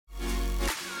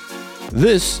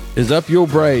This is Up Your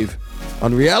Brave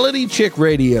on Reality Check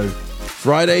Radio,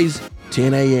 Fridays,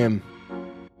 10 a.m.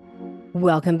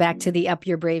 Welcome back to the Up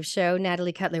Your Brave show.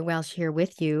 Natalie Cutler-Welsh here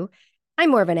with you.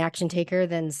 I'm more of an action taker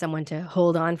than someone to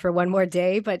hold on for one more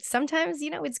day, but sometimes,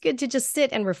 it's good to just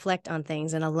sit and reflect on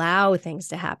things and allow things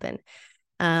to happen.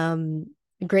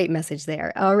 Great message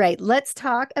there. All right, let's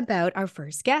talk about our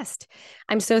first guest.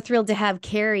 I'm so thrilled to have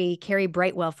Carrie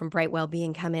Brightwell from Brightwell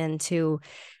Being come in to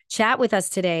chat with us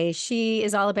today. She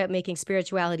is all about making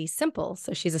spirituality simple.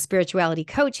 So she's a spirituality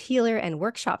coach, healer, and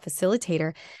workshop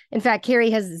facilitator. In fact,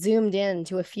 Carrie has zoomed in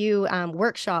to a few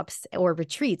workshops or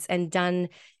retreats and done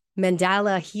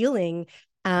mandala healing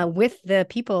with the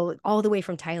people all the way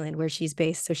from Thailand, where she's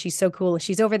based. So she's so cool.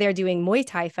 She's over there doing Muay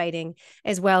Thai fighting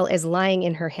as well as lying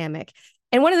in her hammock.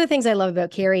 And one of the things I love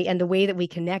about Carrie and the way that we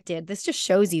connected, this just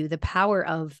shows you the power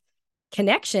of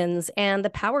connections and the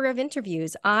power of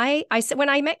interviews. I said, when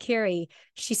I met Carrie,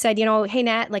 she said, hey,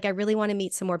 Nat, I really want to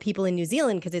meet some more people in New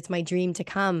Zealand because it's my dream to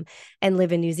come and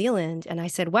live in New Zealand. And I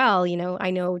said, well,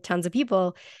 I know tons of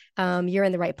people. You're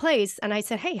in the right place. And I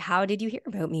said, hey, how did you hear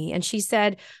about me? And she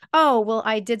said, oh, well,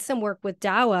 I did some work with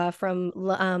Dawa from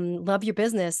Love Your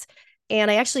Business.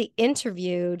 And I actually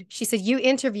she said, you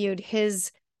interviewed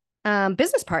his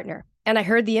business partner. And I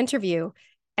heard the interview.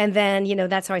 And then,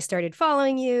 that's how I started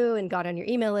following you and got on your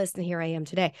email list. And here I am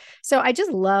today. So I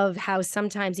just love how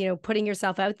sometimes, putting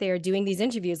yourself out there, doing these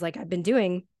interviews like I've been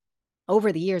doing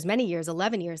over the years, many years,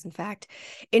 11 years, in fact,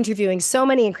 interviewing so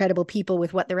many incredible people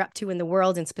with what they're up to in the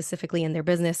world and specifically in their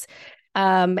business.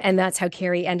 And that's how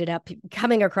Carrie ended up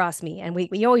coming across me. And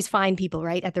we always find people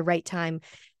right at the right time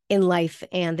in life,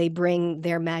 and they bring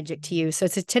their magic to you. So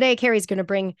today, Carrie's going to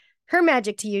bring her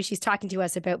magic to you. She's talking to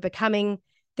us about becoming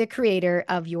the creator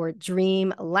of your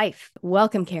dream life.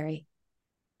 Welcome, Carrie.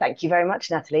 Thank you very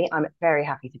much, Natalie. I'm very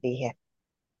happy to be here.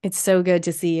 It's so good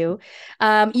to see you.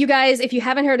 You guys, if you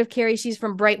haven't heard of Carrie, she's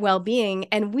from Brightwell Being,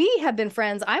 and we have been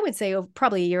friends, I would say,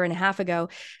 probably a year and a half ago.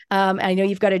 I know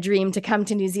you've got a dream to come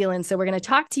to New Zealand, so we're going to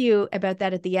talk to you about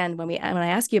that at the end when I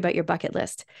ask you about your bucket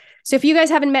list. So if you guys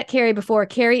haven't met Carrie before,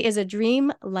 Carrie is a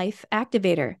dream life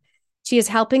activator. She is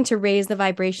helping to raise the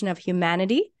vibration of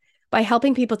humanity by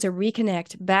helping people to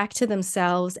reconnect back to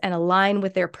themselves and align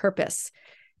with their purpose.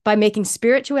 By making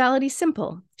spirituality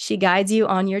simple, she guides you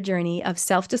on your journey of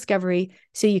self-discovery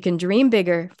so you can dream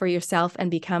bigger for yourself and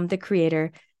become the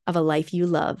creator of a life you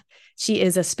love. She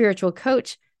is a spiritual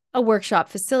coach, a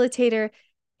workshop facilitator,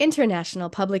 international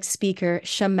public speaker,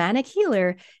 shamanic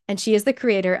healer, and she is the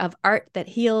creator of Art That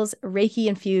Heals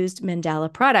Reiki-infused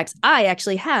mandala products. I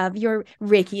actually have your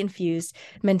Reiki-infused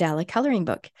mandala coloring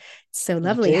book. So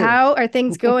lovely. How are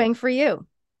things going for you?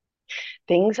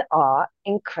 Things are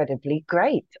incredibly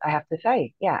great, I have to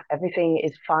say. Yeah, everything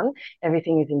is fun.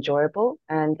 Everything is enjoyable.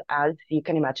 And as you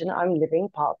can imagine, I'm living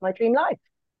part of my dream life.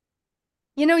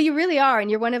 You really are. And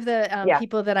you're one of the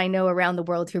people that I know around the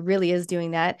world who really is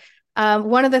doing that.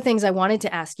 One of the things I wanted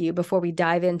to ask you before we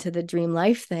dive into the dream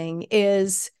life thing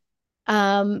is,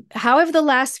 how have the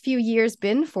last few years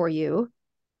been for you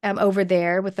over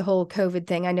there with the whole COVID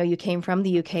thing? I know you came from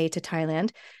the UK to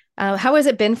Thailand. How has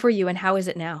it been for you and how is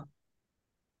it now?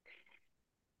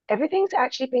 Everything's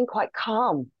actually been quite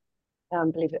calm,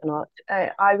 believe it or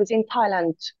not. I was in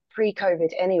Thailand pre-COVID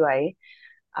anyway,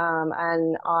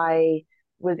 and I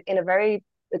was in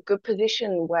a good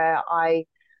position where I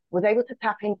was able to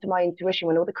tap into my intuition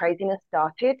when all the craziness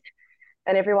started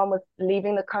and everyone was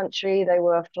leaving the country. They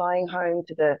were flying home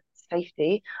to the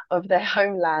safety of their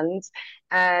homelands.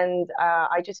 And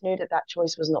I just knew that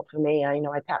choice was not for me. I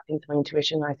tapped into my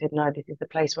intuition. I said, no, this is the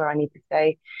place where I need to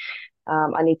stay.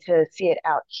 I need to see it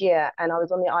out here. And I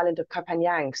was on the island of Koh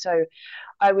Phangan. So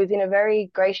I was in a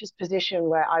very gracious position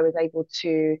where I was able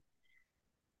to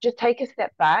just take a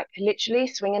step back, literally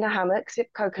swing in a hammock, sip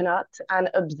coconut, and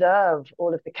observe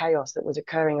all of the chaos that was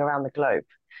occurring around the globe.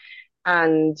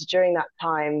 And during that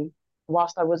time,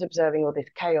 whilst I was observing all this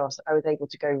chaos, I was able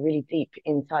to go really deep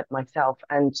inside myself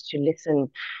and to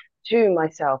listen to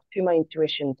myself, to my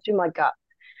intuition, to my gut.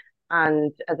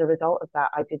 And as a result of that,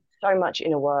 I did so much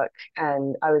inner work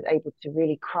and I was able to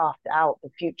really craft out the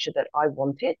future that I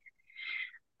wanted.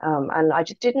 And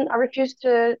I refused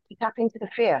to tap into the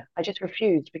fear. I just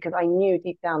refused because I knew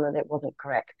deep down that it wasn't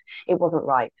correct. It wasn't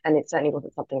right. And it certainly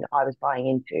wasn't something that I was buying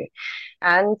into.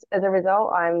 And as a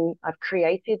result, I've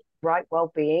created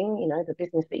Brightwell Being, the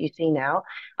business that you see now.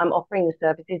 I'm offering the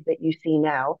services that you see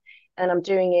now. And I'm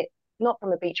doing it not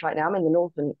from a beach right now. I'm in the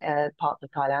northern parts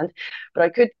of Thailand, but I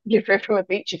could live from a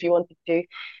beach if you wanted to.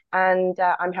 And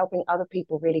I'm helping other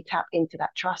people really tap into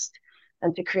that trust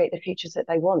and to create the futures that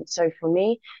they want. So for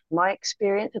me, my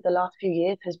experience of the last few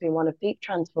years has been one of deep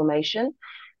transformation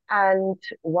and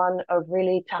one of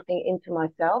really tapping into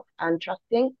myself and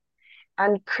trusting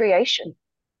and creation.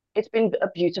 It's been a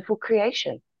beautiful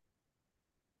creation.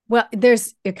 Well,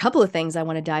 there's a couple of things I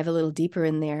want to dive a little deeper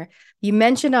in there. You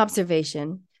mentioned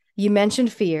observation, you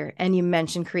mentioned fear, and you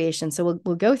mentioned creation. So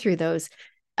we'll go through those.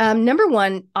 Number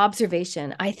one,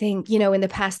 observation. I think, in the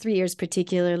past 3 years,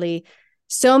 particularly,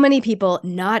 so many people,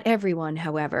 not everyone,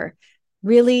 however,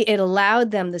 really it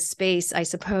allowed them the space, I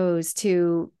suppose,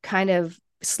 to kind of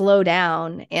slow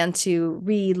down and to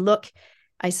re-look,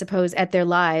 I suppose, at their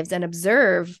lives and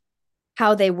observe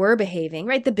how they were behaving,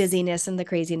 right? The busyness and the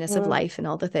craziness of life and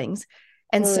all the things.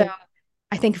 And so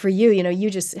I think for you, you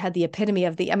just had the epitome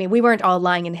of we weren't all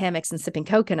lying in hammocks and sipping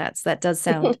coconuts. That does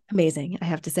sound amazing, I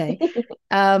have to say.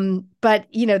 But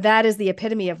that is the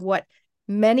epitome of what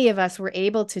many of us were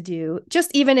able to do,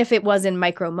 just even if it was in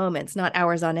micro moments, not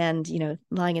hours on end,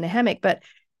 lying in a hammock, but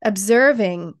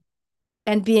observing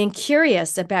and being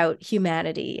curious about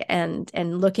humanity and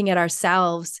looking at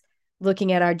ourselves,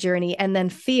 looking at our journey, and then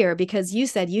fear, because you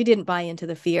said you didn't buy into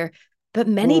the fear, but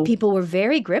many people were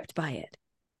very gripped by it.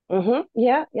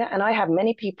 Yeah. And I had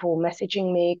many people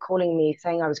messaging me, calling me,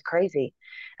 saying I was crazy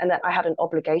and that I had an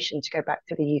obligation to go back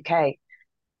to the UK.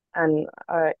 And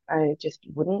I just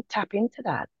wouldn't tap into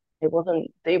that. It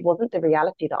wasn't the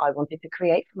reality that I wanted to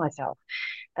create for myself.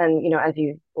 And as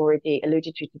you already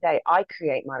alluded to today, I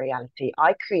create my reality.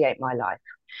 I create my life.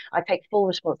 I take full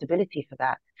responsibility for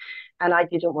that. And I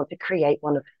didn't want to create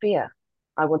one of fear.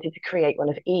 I wanted to create one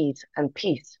of ease and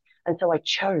peace. And so I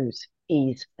chose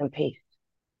ease and peace.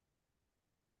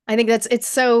 I think it's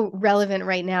so relevant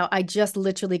right now. I just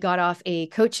literally got off a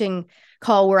coaching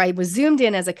call where I was zoomed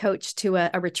in as a coach to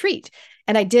a retreat.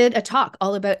 And I did a talk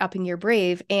all about upping your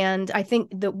brave. And I think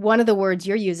that one of the words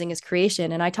you're using is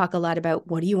creation. And I talk a lot about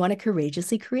what do you want to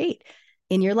courageously create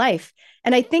in your life?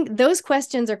 And I think those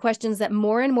questions are questions that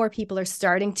more and more people are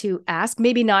starting to ask,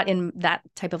 maybe not in that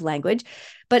type of language,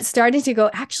 but starting to go,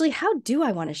 actually, how do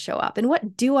I want to show up? And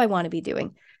what do I want to be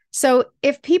doing? So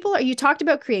if people you talked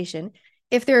about creation,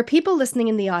 if there are people listening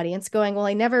in the audience going, well,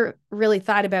 I never really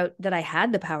thought about that I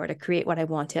had the power to create what I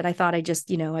wanted. I thought I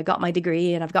just, I got my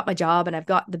degree and I've got my job and I've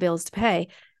got the bills to pay.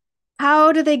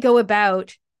 How do they go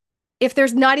about, if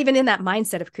there's not even in that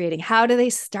mindset of creating, how do they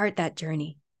start that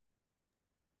journey?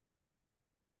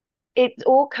 It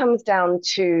all comes down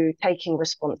to taking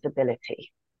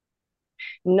responsibility,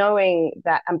 knowing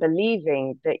that and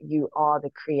believing that you are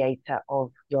the creator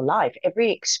of your life.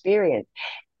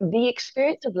 The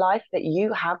experience of life that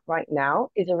you have right now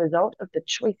is a result of the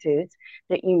choices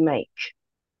that you make.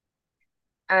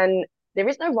 And there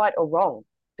is no right or wrong,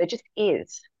 there just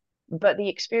is. But the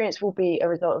experience will be a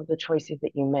result of the choices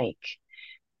that you make.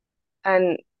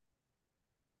 And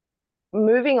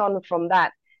moving on from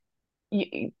that,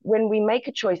 when we make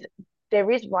a choice, there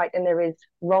is right and there is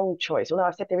wrong choice. Although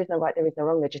I've said there is no right, there is no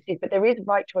wrong, there just is. But there is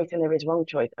right choice and there is wrong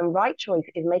choice. And right choice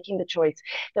is making the choice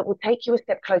that will take you a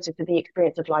step closer to the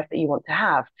experience of life that you want to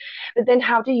have. But then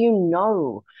how do you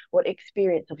know what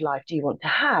experience of life do you want to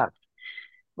have?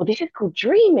 Well, this is called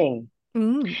dreaming.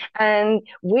 And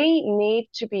we need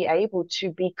to be able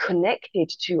to be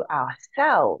connected to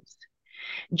ourselves.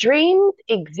 Dreams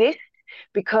exist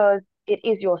because it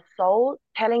is your soul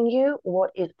telling you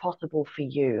what is possible for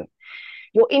you.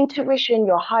 Your intuition,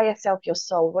 your higher self, your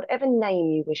soul, whatever name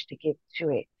you wish to give to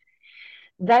it,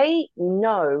 they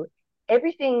know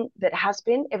everything that has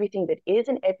been, everything that is,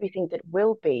 and everything that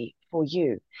will be for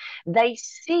you. They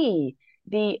see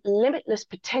the limitless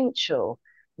potential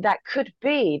that could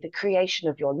be the creation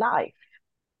of your life.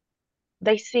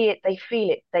 They see it, they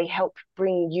feel it, they help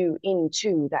bring you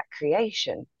into that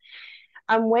creation.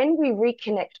 And when we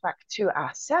reconnect back to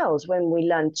ourselves, when we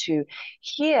learn to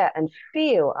hear and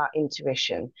feel our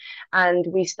intuition, and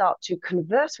we start to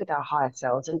converse with our higher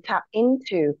selves and tap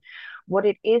into what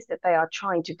it is that they are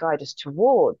trying to guide us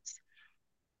towards,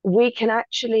 we can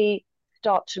actually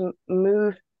start to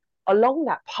move along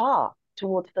that path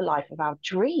towards the life of our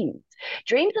dreams.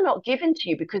 Dreams are not given to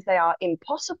you because they are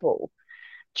impossible.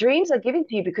 Dreams are given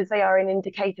to you because they are an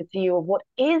indicator to you of what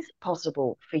is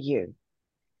possible for you.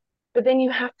 But then you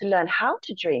have to learn how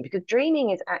to dream, because dreaming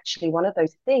is actually one of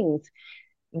those things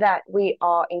that we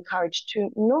are encouraged to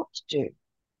not do,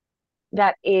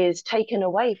 that is taken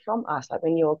away from us. Like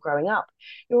when you're growing up,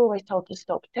 you're always told to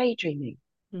stop daydreaming.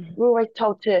 You're always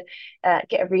told to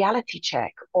get a reality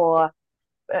check, or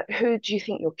who do you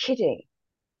think you're kidding?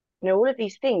 All of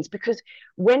these things, because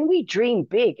when we dream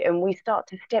big and we start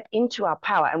to step into our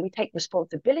power and we take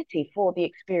responsibility for the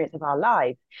experience of our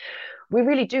lives, we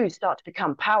really do start to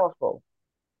become powerful.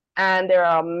 And there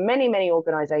are many, many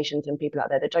organizations and people out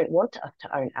there that don't want us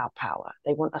to own our power.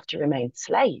 They want us to remain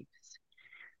slaves.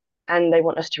 And they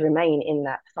want us to remain in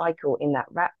that cycle, in that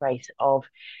rat race of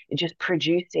just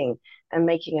producing and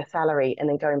making a salary and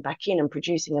then going back in and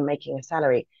producing and making a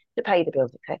salary to pay the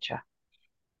bills, etc.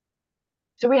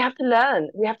 So we have to learn,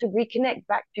 we have to reconnect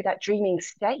back to that dreaming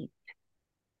state.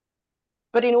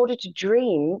 But in order to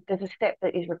dream, there's a step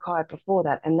that is required before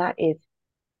that, and that is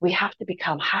we have to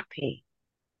become happy.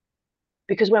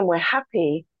 Because when we're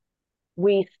happy,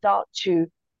 we start to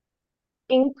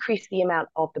increase the amount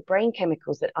of the brain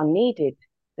chemicals that are needed,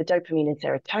 the dopamine and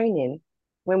serotonin.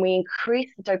 When we increase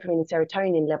the dopamine and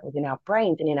serotonin levels in our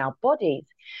brains and in our bodies,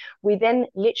 we then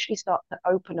literally start to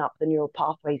open up the neural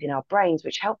pathways in our brains,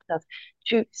 which helps us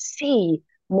to see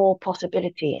more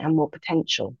possibility and more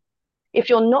potential. If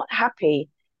you're not happy,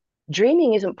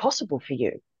 dreaming isn't possible for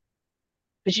you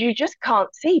because you just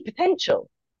can't see potential.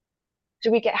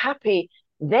 So we get happy,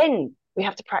 then we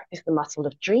have to practice the muscle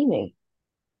of dreaming.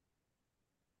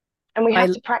 And we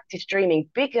have to practice dreaming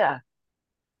bigger.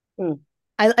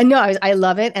 I know I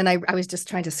love it. And I was just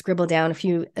trying to scribble down a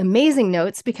few amazing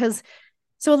notes because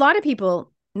so a lot of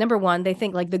people, number one, they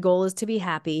think like the goal is to be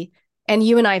happy. And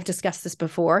you and I have discussed this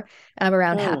before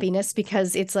around happiness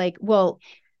because it's like, well,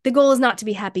 the goal is not to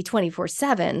be happy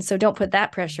 24/7. So don't put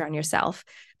that pressure on yourself.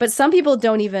 But some people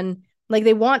don't even like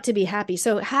they want to be happy.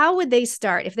 So how would they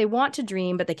start if they want to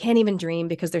dream, but they can't even dream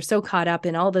because they're so caught up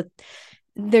in all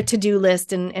their to-do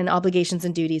list and obligations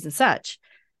and duties and such?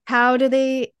 How do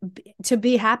they, to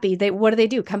be happy, what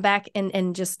do? Come back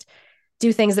and just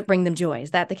do things that bring them joy.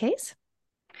 Is that the case?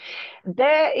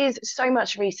 There is so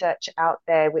much research out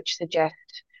there which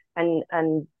suggests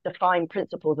and define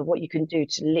principles of what you can do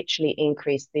to literally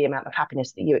increase the amount of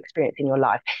happiness that you experience in your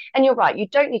life. And you're right, you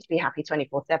don't need to be happy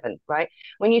 24/7, right?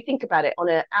 When you think about it on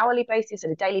an hourly basis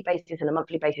and a daily basis and a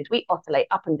monthly basis, we oscillate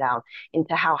up and down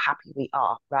into how happy we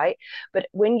are, right? But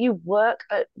when you work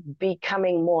at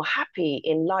becoming more happy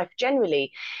in life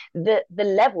generally, the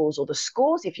levels or the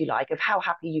scores, if you like, of how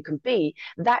happy you can be,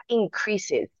 that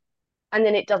increases and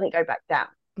then it doesn't go back down.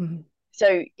 Mm-hmm.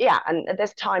 So yeah, and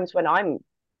there's times when I'm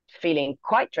feeling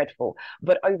quite dreadful,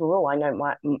 but overall I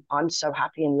know I'm so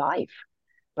happy in life,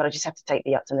 but I just have to take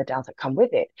the ups and the downs that come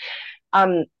with it.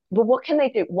 But what can they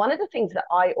do? One of the things that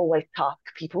I always task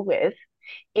people with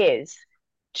is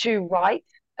to write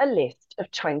a list of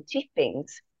 20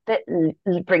 things that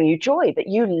bring you joy, that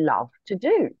you love to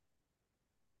do.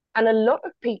 And a lot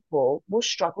of people will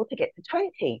struggle to get to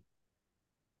 20.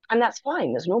 And that's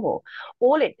fine, that's normal.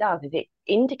 All it does is it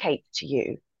indicates to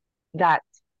you that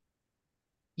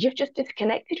you've just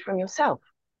disconnected from yourself.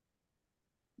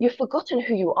 You've forgotten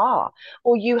who you are,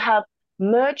 or you have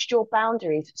merged your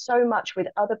boundaries so much with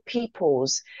other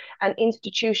people's and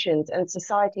institutions and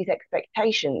society's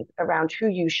expectations around who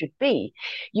you should be.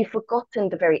 You've forgotten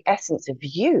the very essence of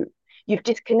you. You've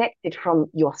disconnected from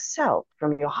yourself,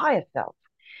 from your higher self.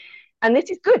 And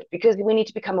this is good because we need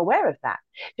to become aware of that.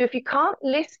 So if you can't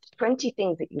list 20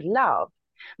 things that you love,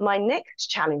 my next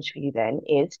challenge for you then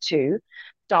is to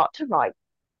start to write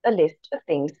a list of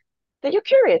things that you're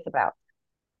curious about.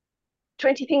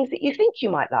 20 things that you think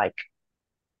you might like.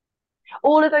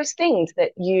 All of those things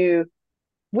that you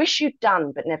wish you'd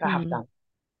done but never have done.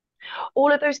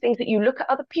 All of those things that you look at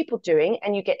other people doing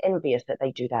and you get envious that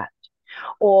they do that.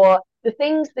 Or the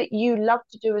things that you loved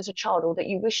to do as a child or that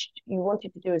you wished you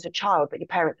wanted to do as a child but your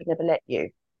parents have never let you.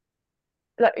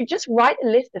 Like, you just write a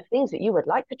list of things that you would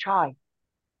like to try.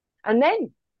 And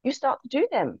then you start to do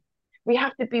them. We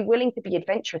have to be willing to be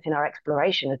adventurous in our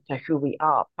exploration as to who we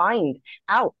are, find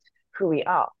out who we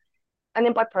are. And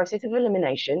then by process of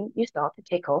elimination, you start to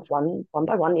tick off one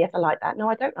by one. Yes, I like that. No,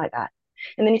 I don't like that.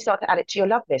 And then you start to add it to your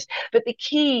love list. But the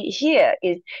key here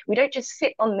is we don't just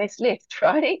sit on this list,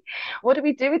 right? What do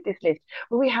we do with this list?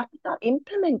 Well, we have to start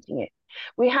implementing it.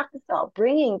 We have to start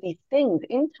bringing these things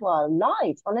into our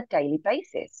lives on a daily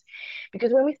basis.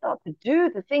 Because when we start to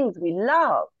do the things we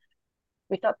love,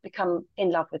 we start to become in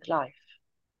love with life.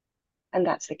 And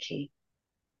that's the key.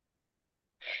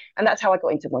 And that's how I got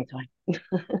into Muay Thai.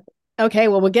 Okay,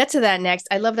 well, we'll get to that next.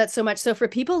 I love that so much. So for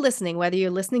people listening, whether you're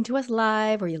listening to us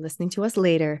live or you're listening to us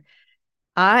later,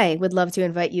 I would love to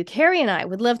invite you, Carrie and I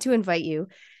would love to invite you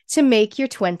to make your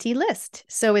 20 list.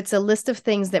 So it's a list of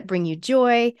things that bring you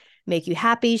joy, make you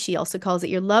happy. She also calls it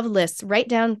your love list. Write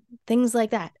down things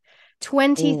like that.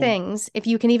 20 things. If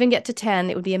you can even get to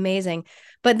 10, it would be amazing.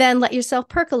 But then let yourself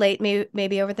percolate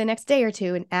maybe over the next day or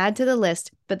two and add to the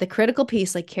list. But the critical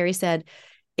piece, like Carrie said,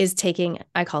 is taking,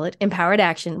 I call it empowered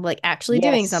action, like actually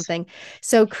doing something.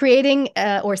 So creating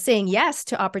or saying yes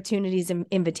to opportunities and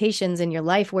invitations in your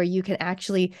life where you can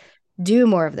actually do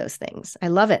more of those things. I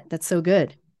love it. That's so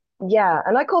good. Yeah,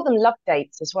 and I call them love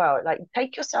dates as well. Like,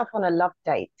 take yourself on a love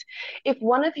date. If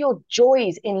one of your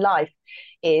joys in life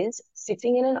is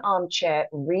sitting in an armchair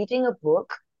reading a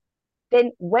book,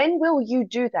 then when will you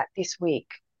do that this week?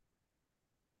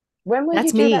 When will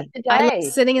you That's do that me. I love today?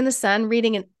 sitting in the sun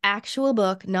reading an actual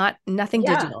book, not nothing Yeah,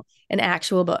 digital, an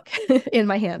actual book in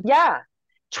my hand. yeah.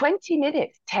 20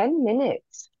 minutes, 10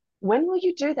 minutes. When will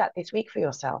you do that this week for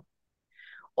yourself?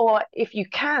 Or if you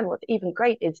can, what's even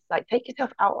great is like take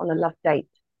yourself out on a love date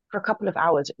for a couple of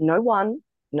hours. No one,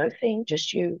 no thing,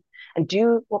 just you, and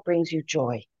do what brings you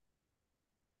joy.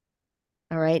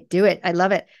 All right, do it. I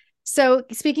love it. So,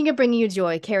 speaking of bringing you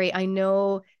joy, Carrie, I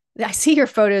know I see your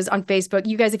photos on Facebook.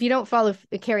 You guys, if you don't follow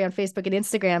Carrie on Facebook and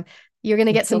Instagram, you're going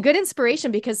to get some good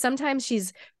inspiration because sometimes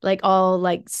she's like all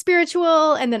like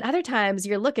spiritual and then other times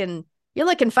you're looking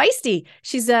feisty.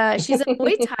 She's a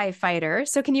Muay Thai fighter.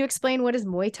 So, can you explain what is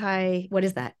Muay Thai? What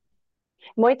is that?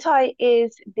 Muay Thai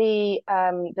is the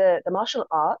martial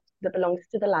art that belongs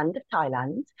to the land of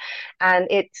Thailand, and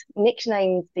it's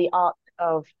nicknamed the art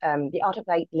of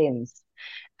eight limbs.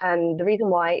 And the reason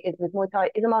why is with Muay Thai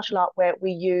is a martial art where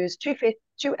we use two fists,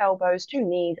 two elbows, two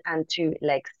knees, and two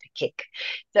legs to kick.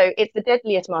 So it's the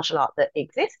deadliest martial art that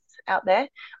exists out there.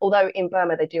 Although in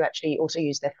Burma they do actually also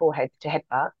use their foreheads to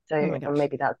headbutt. Oh So my gosh.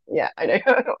 maybe that's yeah, I know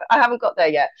I haven't got there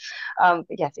yet. But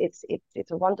yes,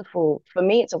 it's a wonderful for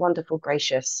me. It's a wonderful,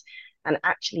 gracious, and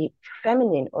actually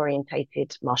feminine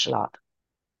orientated martial art.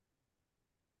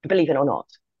 Believe it or not.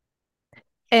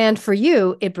 And for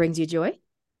you, it brings you joy.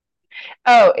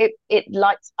 Oh, it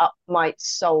lights up my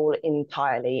soul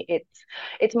entirely.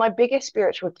 It's my biggest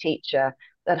spiritual teacher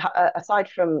that aside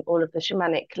from all of the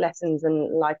shamanic lessons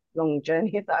and lifelong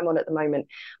journeys that I'm on at the moment,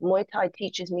 Muay Thai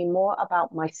teaches me more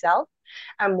about myself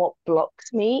and what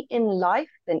blocks me in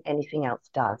life than anything else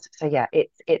does. So yeah,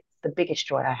 it's the biggest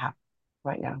joy I have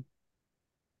right now.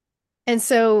 And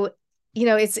so,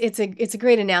 it's a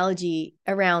great analogy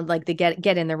around like the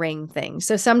get in the ring thing.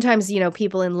 So sometimes,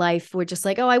 people in life were just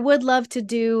like, "Oh, I would love to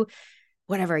do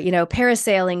whatever,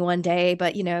 parasailing one day,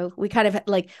 but we kind of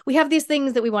like we have these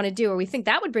things that we want to do or we think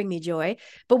that would bring me joy,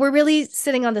 but we're really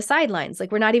sitting on the sidelines.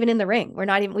 Like we're not even in the ring.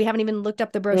 We haven't even looked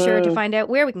up the brochure to Mm, find out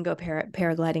where we can go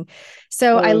paragliding.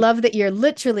 So I mm, love that you're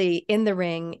literally in the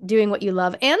ring doing what you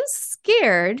love and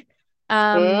scared.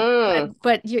 But mm.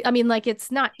 I mean, like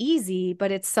it's not easy,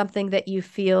 but it's something that you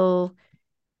feel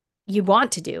you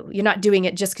want to do. You're not doing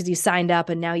it just because you signed up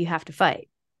and now you have to fight.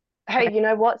 Hey, you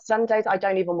know what? Some days I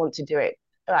don't even want to do it.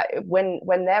 Like when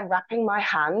they're wrapping my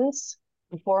hands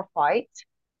before a fight,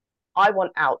 I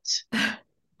want out.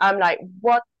 I'm like,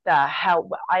 what the hell?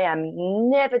 I am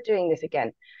never doing this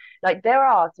again. Like, there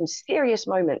are some serious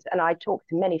moments, and I talk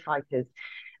to many fighters,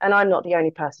 and I'm not the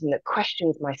only person that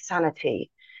questions my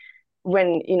sanity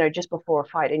when, just before a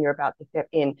fight and you're about to step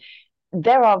in.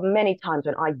 There are many times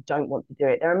when I don't want to do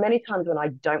it. There are many times when I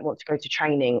don't want to go to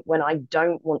training, when I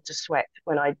don't want to sweat,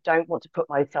 when I don't want to put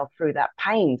myself through that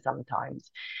pain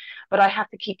sometimes. But I have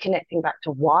to keep connecting back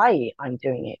to why I'm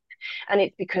doing it. And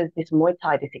it's because this Muay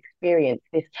Thai, this experience,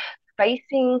 this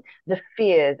facing the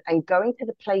fears and going to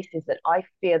the places that I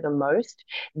fear the most,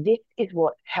 this is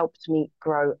what helps me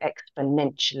grow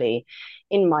exponentially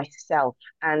in myself.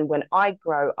 And when I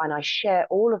grow and I share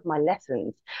all of my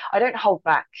lessons, I don't hold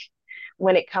back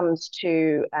when it comes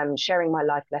to sharing my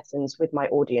life lessons with my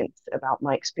audience about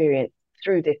my experience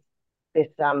through this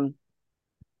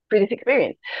through this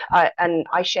experience. And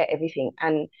I share everything,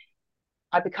 and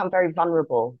I become very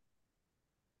vulnerable.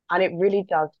 And it really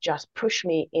does just push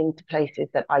me into places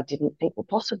that I didn't think were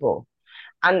possible.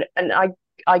 And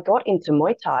I got into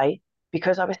Muay Thai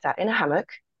because I was sat in a hammock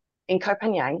in Koh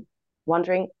Phangan,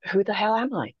 wondering who the hell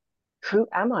am I? Who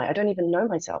am I? I don't even know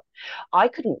myself. I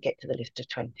couldn't get to the list of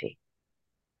 20.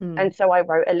 Hmm. And so I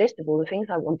wrote a list of all the things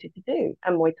I wanted to do,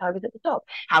 and Muay Thai was at the top.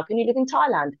 How can you live in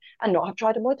Thailand and not have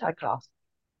tried a Muay Thai class?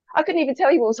 I couldn't even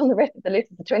tell you what was on the rest of the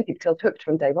list of the 20 because I was hooked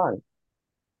from day one.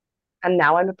 And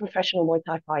now I'm a professional Muay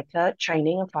Thai fighter,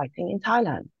 training and fighting in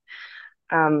Thailand.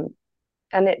 Um,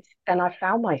 and I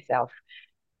found myself.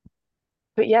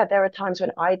 But yeah, there are times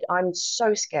when I'm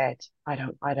so scared. I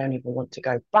don't even want to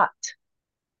go. But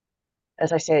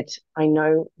as I said, I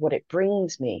know what it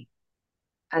brings me.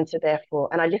 And so therefore,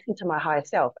 and I listen to my higher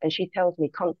self, and she tells me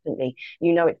constantly,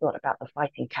 it's not about the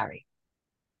fighting, Carrie.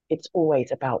 It's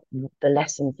always about the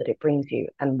lessons that it brings you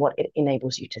and what it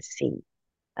enables you to see.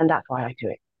 And that's why I do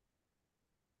it.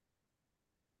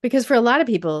 Because for a lot of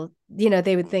people,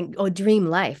 they would think, oh, dream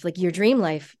life, like your dream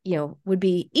life, would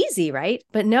be easy, right?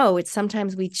 But no, it's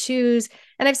sometimes we choose.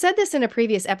 And I've said this in a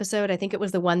previous episode. I think it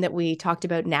was the one that we talked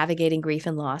about navigating grief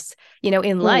and loss.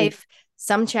 In life,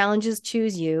 some challenges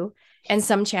choose you and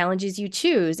some challenges you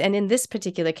choose. And in this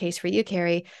particular case for you,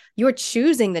 Carrie, you're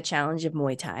choosing the challenge of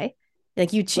Muay Thai.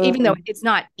 Like even though it's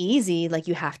not easy, like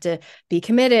you have to be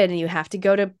committed and you have to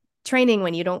go to training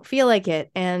when you don't feel like it.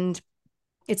 And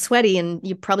it's sweaty and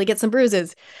you probably get some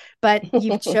bruises, but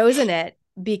you've chosen it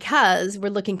because we're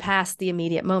looking past the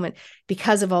immediate moment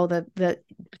because of all the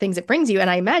things it brings you. And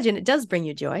I imagine it does bring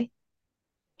you joy.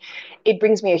 It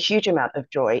brings me a huge amount of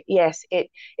joy. Yes,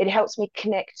 it helps me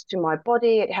connect to my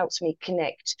body. It helps me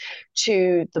connect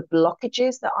to the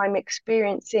blockages that I'm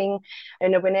experiencing.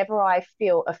 And whenever I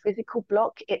feel a physical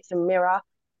block, it's a mirror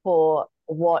for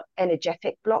what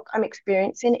energetic block I'm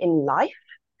experiencing in life.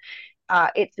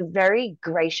 It's a very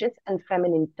gracious and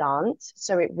feminine dance.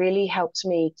 So it really helps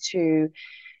me to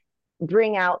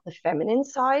bring out the feminine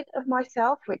side of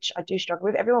myself, which I do struggle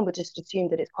with. Everyone would just assume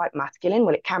that it's quite masculine.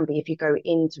 Well, it can be if you go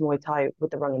into Muay Thai with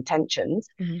the wrong intentions.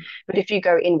 Mm-hmm. But if you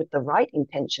go in with the right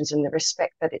intentions and the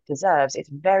respect that it deserves, it's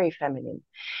very feminine.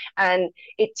 And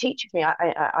it teaches me,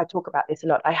 I talk about this a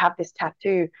lot. I have this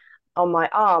tattoo on my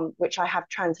arm, which I have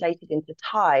translated into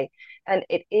Thai. And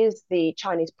it is the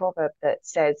Chinese proverb that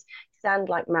says, stand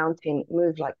like mountain,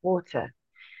 move like water.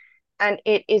 And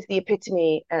it is the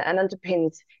epitome and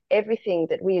underpins everything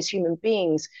that we as human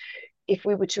beings, if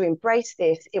we were to embrace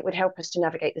this, it would help us to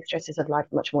navigate the stresses of life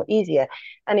much more easier.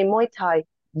 And in Muay Thai,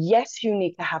 yes, you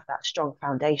need to have that strong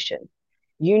foundation.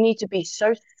 You need to be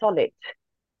so solid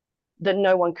that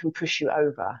no one can push you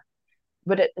over.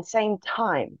 But at the same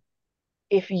time,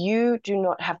 if you do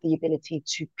not have the ability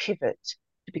to pivot,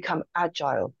 to become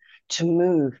agile, to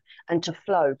move and to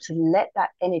flow, to let that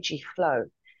energy flow,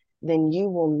 then you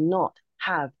will not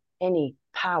have any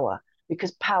power,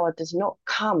 because power does not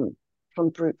come from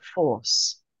brute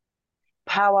force.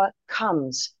 Power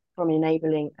comes from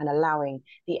enabling and allowing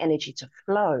the energy to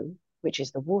flow, which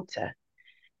is the water,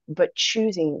 but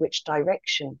choosing which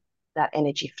direction that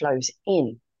energy flows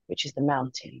in, which is the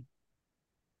mountain.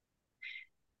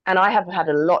 And I have had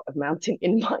a lot of mountain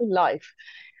in my life.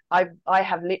 I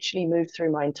have literally moved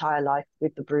through my entire life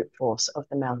with the brute force of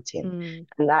the mountain.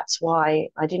 And that's why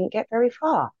I didn't get very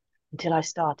far until I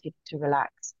started to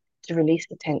relax, to release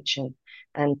the tension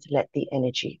and to let the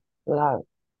energy flow.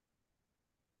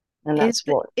 And that's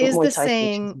what is Muay the Thai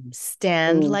saying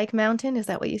stand like mountain? Is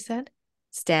that what you said?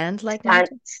 Stand like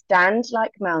mountain? Stand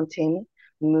like mountain,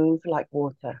 move like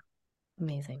water.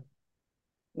 Amazing.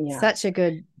 Yeah. Such a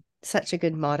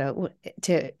good motto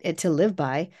to live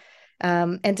by.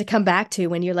 And to come back to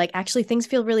when you're like, actually, things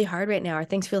feel really hard right now, or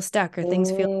things feel stuck, or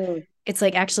things feel, it's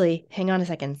like, actually, hang on a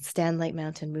second, stand like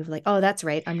mountain, move like, oh, that's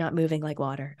right. I'm not moving like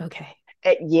water. Okay.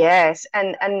 Yes.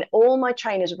 And all my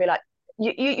trainers will be like,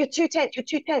 you're too tense, you're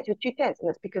too tense, you're too tense. And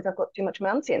that's because I've got too much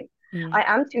mountain. I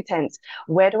am too tense.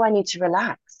 Where do I need to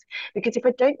relax? Because if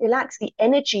I don't relax, the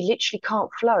energy literally can't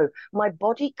flow. My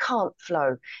body can't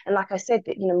flow. And like I said,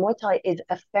 that Muay Thai is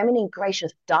a feminine,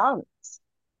 gracious dance.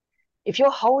 If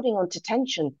you're holding on to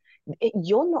tension,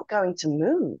 you're not going to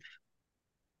move.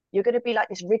 You're going to be like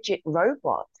this rigid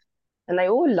robot. And they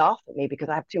all laugh at me because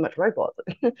I have too much robot.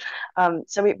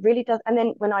 So it really does. And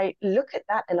then when I look at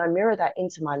that and I mirror that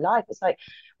into my life, it's like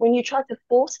when you try to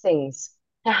force things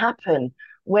to happen,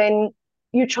 when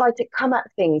you try to come at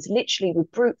things literally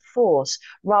with brute force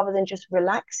rather than just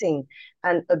relaxing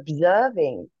and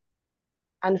observing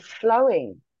and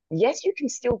flowing. Yes, you can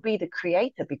still be the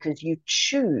creator because you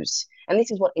choose. And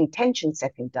this is what intention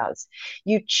setting does.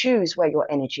 You choose where your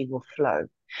energy will flow.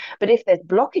 But if there's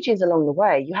blockages along the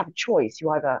way, you have a choice. You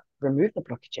either remove the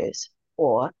blockages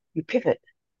or you pivot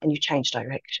and you change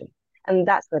direction. And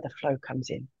that's where the flow comes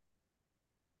in.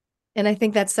 And I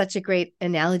think that's such a great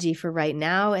analogy for right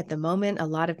now at the moment. A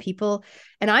lot of people,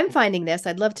 and I'm finding this,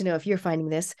 I'd love to know if you're finding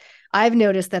this. I've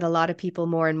noticed that a lot of people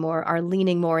more and more are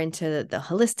leaning more into the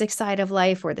holistic side of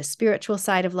life or the spiritual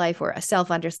side of life or a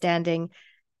self-understanding.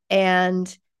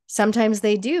 And sometimes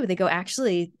they go,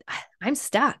 actually, I'm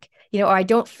stuck, or I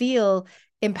don't feel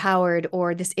empowered,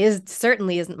 or this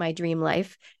certainly isn't my dream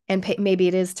life. And maybe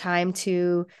it is time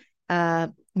to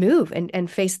move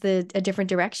and face a different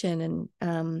direction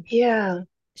and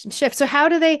shift. So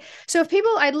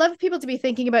I'd love people to be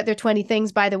thinking about their 20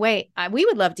 things. By the way, we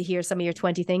would love to hear some of your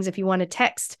 20 things. If you want to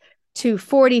text to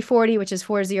 4040, which is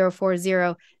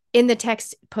 4040, in the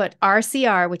text, put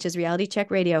RCR, which is Reality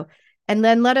Check Radio, and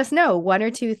then let us know one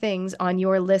or two things on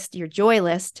your list, your joy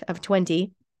list of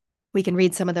 20. We can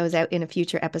read some of those out in a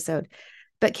future episode.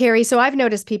 But Carrie, so I've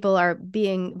noticed people are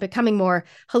becoming more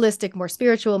holistic, more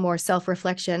spiritual, more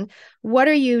self-reflection. What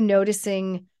are you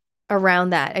noticing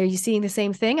around that? Are you seeing the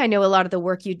same thing? I know a lot of the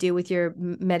work you do with your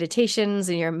meditations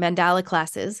and your mandala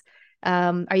classes.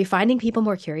 Are you finding people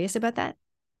more curious about that?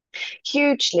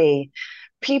 Hugely.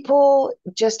 People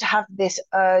just have this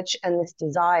urge and this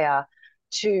desire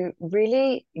to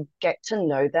really get to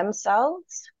know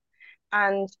themselves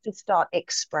and to start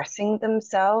expressing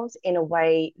themselves in a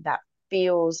way that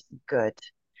feels good.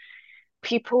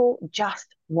 People just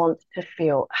want to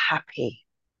feel happy.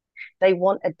 They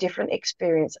want a different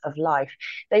experience of life.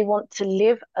 They want to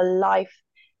live a life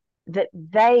that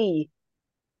they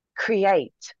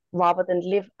create rather than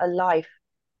live a life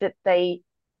that they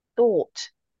thought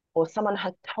or someone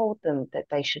had told them that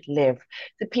they should live.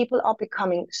 So people are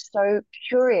becoming so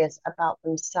curious about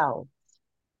themselves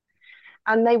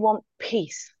and they want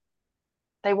peace.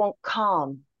 They want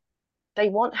calm. They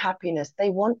want happiness. They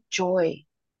want joy.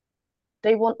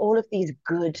 They want all of these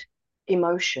good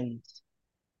emotions.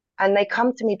 And they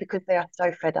come to me because they are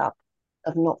so fed up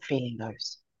of not feeling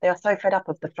those. They are so fed up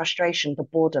of the frustration, the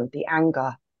boredom, the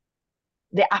anger,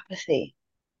 the apathy,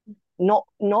 not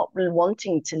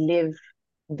wanting to live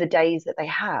the days that they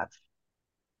have.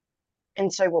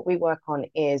 And so what we work on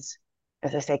is,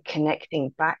 as I say,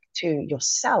 connecting back to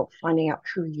yourself, finding out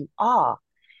who you are,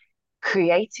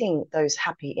 creating those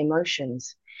happy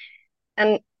emotions.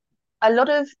 And a lot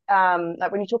of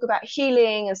like when you talk about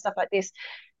healing and stuff like this,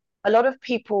 a lot of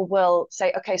people will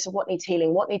say, okay, so what needs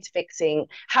healing? What needs fixing?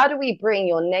 How do we bring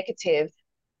your negative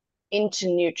into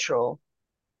neutral?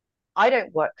 I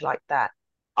don't work like that.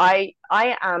 I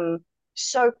am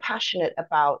so passionate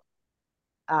about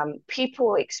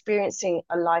people experiencing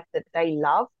a life that they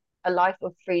love, a life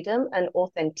of freedom and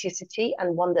authenticity,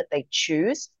 and one that they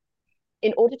choose.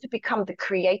 In order to become the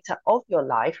creator of your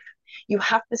life, you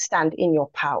have to stand in your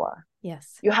power.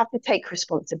 Yes. You have to take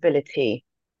responsibility.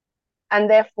 And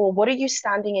therefore, what are you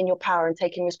standing in your power and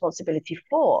taking responsibility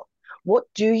for? What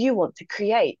do you want to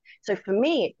create? So for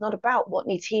me, it's not about what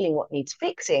needs healing, what needs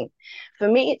fixing. For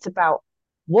me, it's about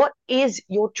what is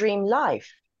your dream life?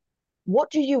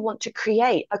 What do you want to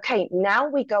create? Okay, now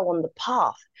we go on the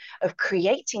path of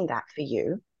creating that for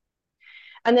you.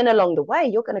 And then along the way,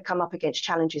 you're going to come up against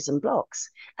challenges and blocks.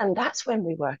 And that's when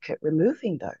we work at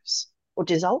removing those or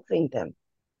dissolving them.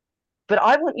 But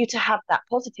I want you to have that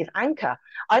positive anchor.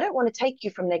 I don't want to take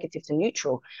you from negative to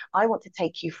neutral. I want to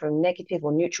take you from negative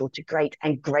or neutral to great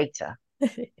and greater.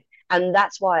 And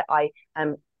that's why I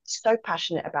am so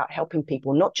passionate about helping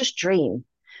people not just dream,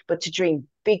 but to dream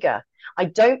bigger. I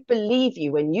don't believe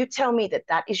you when you tell me that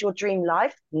that is your dream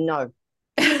life. No,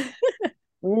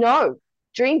 no,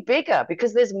 dream bigger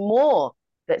because there's more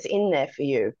that's in there for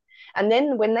you. And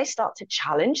then when they start to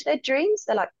challenge their dreams,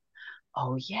 they're like,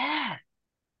 oh, yeah.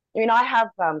 I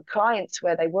have clients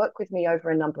where they work with me over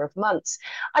a number of months.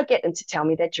 I get them to tell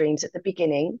me their dreams at the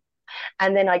beginning,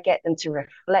 and then I get them to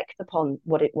reflect upon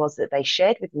what it was that they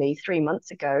shared with me 3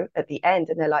 months ago at the end.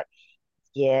 And they're like,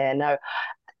 yeah, no,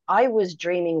 I was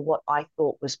dreaming what I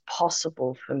thought was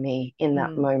possible for me in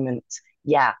that moment.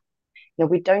 Yeah. No,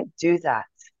 we don't do that.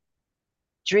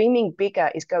 Dreaming bigger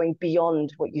is going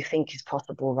beyond what you think is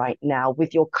possible right now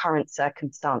with your current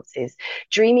circumstances.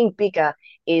 Dreaming bigger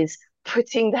is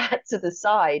putting that to the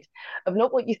side of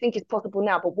not what you think is possible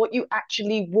now, but what you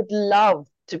actually would love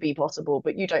to be possible,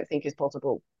 but you don't think is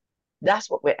possible. That's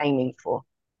what we're aiming for.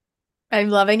 I'm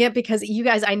loving it because you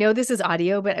guys, I know this is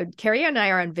audio, but Carrie and I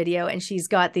are on video and she's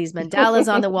got these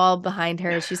mandalas on the wall behind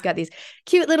her. She's got these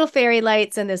cute little fairy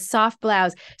lights and this soft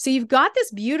blouse. So you've got this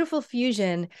beautiful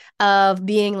fusion of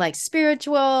being like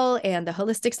spiritual and the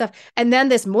holistic stuff. And then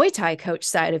this Muay Thai coach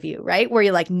side of you, right? Where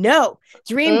you're like, no,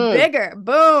 dream bigger.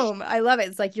 Boom. I love it.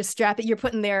 It's like you're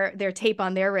putting their tape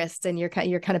on their wrists and you're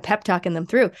kind of pep talking them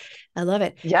through. I love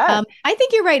it. Yeah. I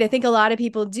think you're right. I think a lot of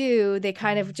people do. They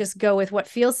kind of just go with what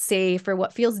feels safe or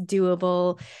what feels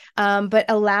doable. But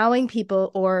allowing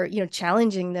people or,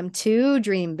 challenging them to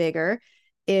dream bigger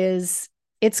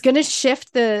it's going to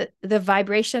shift the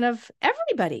vibration of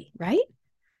everybody, right?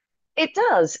 It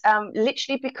does,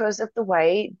 literally because of the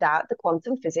way that the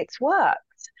quantum physics works.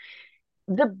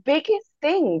 The biggest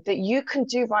thing that you can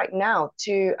do right now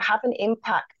to have an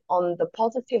impact on the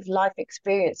positive life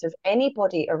experience of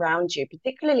anybody around you,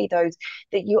 particularly those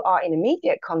that you are in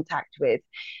immediate contact with,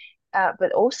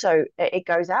 but also it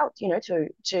goes out,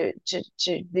 to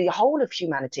the whole of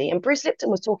humanity. And Bruce Lipton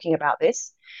was talking about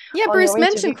this. Yeah, Bruce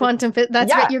mentioned quantum physics.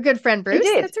 That's right. Your good friend Bruce.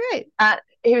 He did. That's right.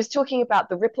 He was talking about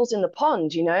the ripples in the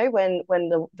pond. When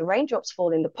the raindrops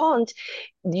fall in the pond,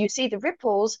 you see the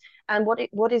ripples, And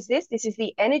what is this? This is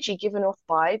the energy given off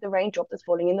by the raindrop that's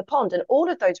falling in the pond. And all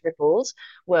of those ripples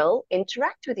will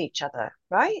interact with each other,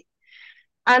 right?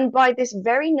 And by this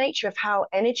very nature of how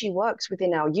energy works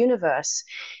within our universe,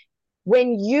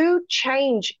 when you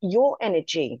change your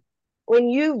energy, when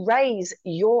you raise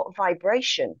your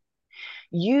vibration,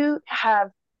 you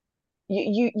have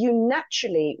you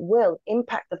naturally will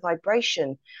impact the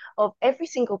vibration of every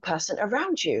single person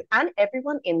around you and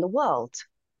everyone in the world.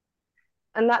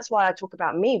 And that's why I talk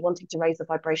about me wanting to raise the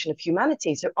vibration of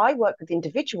humanity. So I work with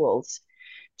individuals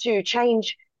to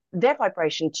change their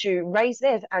vibration, to raise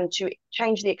theirs, and to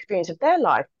change the experience of their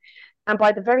life. And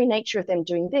by the very nature of them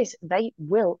doing this, they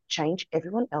will change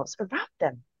everyone else around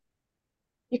them.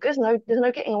 Because there's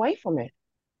no getting away from it.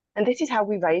 And this is how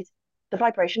we raise the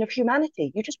vibration of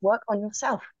humanity. You just work on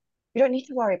yourself. You don't need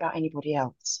to worry about anybody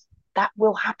else. That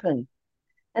will happen.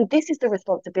 And this is the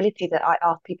responsibility that I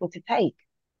ask people to take.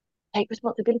 Take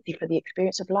responsibility for the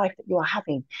experience of life that you are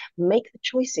having. Make the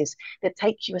choices that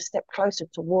take you a step closer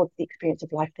towards the experience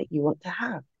of life that you want to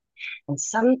have. And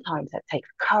sometimes that takes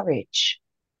courage.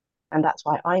 And that's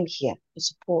why I'm here to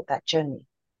support that journey.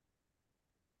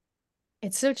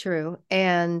 It's so true.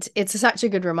 And it's such a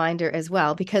good reminder as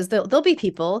well, because there'll be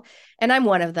people, and I'm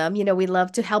one of them, we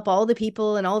love to help all the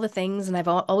people and all the things. And I've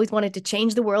always wanted to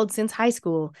change the world since high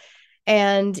school.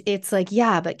 And it's like,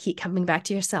 yeah, but keep coming back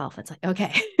to yourself. It's like,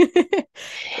 okay,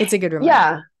 it's a good reminder.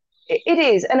 Yeah, it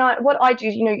is. And what I do,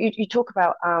 you talk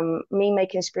about me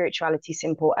making spirituality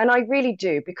simple. And I really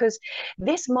do, because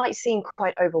this might seem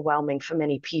quite overwhelming for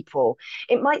many people.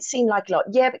 It might seem like a lot.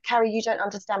 Yeah, but Carrie, you don't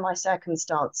understand my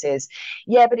circumstances.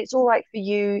 Yeah, but it's all right for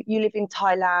you. You live in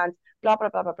Thailand, blah, blah,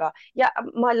 blah, blah, blah. Yeah,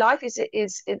 my life is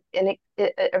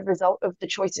a result of the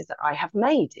choices that I have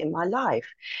made in my life.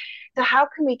 So how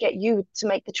can we get you to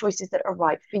make the choices that are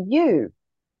right for you?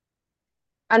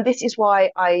 And this is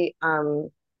why I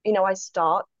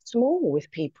start small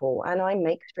with people and I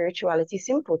make spirituality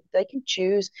simple. So they can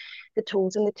choose the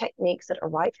tools and the techniques that are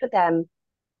right for them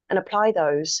and apply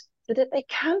those so that they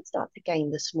can start to gain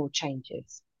the small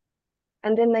changes.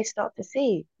 And then they start to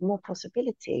see more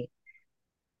possibility.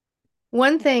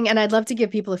 One thing, and I'd love to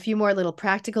give people a few more little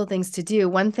practical things to do.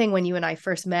 One thing, when you and I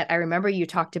first met, I remember you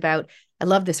talked about, I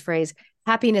love this phrase,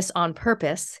 happiness on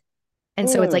purpose. And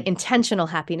so it's like intentional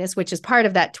happiness, which is part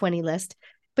of that 20 list.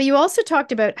 But you also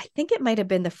talked about, I think it might have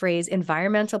been the phrase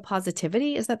environmental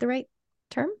positivity. Is that the right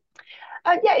term?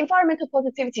 Yeah, environmental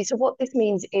positivity. So what this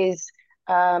means is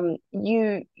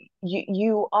you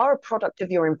are a product of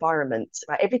your environment,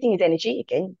 right? Everything is energy.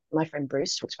 Again, my friend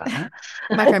Bruce talks about that.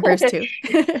 My friend Bruce too.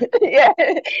 Yeah,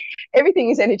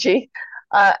 everything is energy.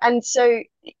 And so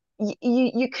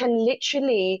you can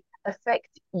literally affect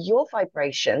your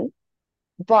vibration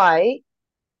by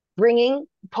bringing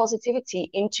positivity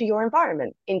into your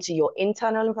environment, into your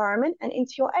internal environment and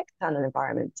into your external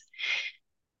environment.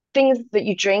 Things that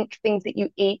you drink, things that you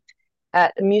eat,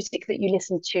 the music that you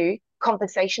listen to,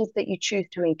 conversations that you choose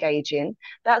to engage in,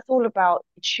 that's all about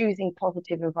choosing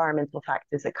positive environmental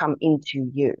factors that come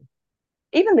into you.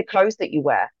 Even the clothes that you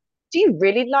wear. Do you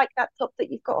really like that top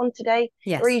that you've got on today?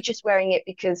 Yes. Or are you just wearing it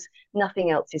because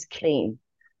nothing else is clean?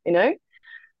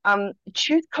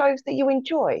 Choose clothes that you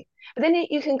enjoy. But then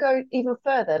you can go even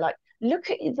further, like look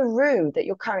at the room that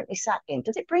you're currently sat in.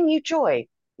 Does it bring you joy?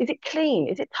 Is it clean?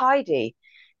 Is it tidy?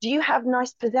 Do you have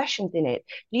nice possessions in it?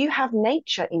 Do you have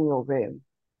nature in your room?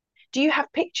 Do you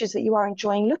have pictures that you are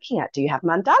enjoying looking at? Do you have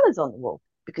mandalas on the wall?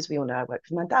 Because we all know I work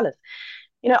for mandalas.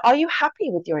 Are you happy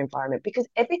with your environment? Because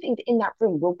everything in that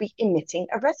room will be emitting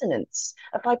a resonance,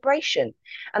 a vibration,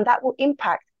 and that will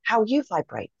impact how you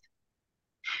vibrate.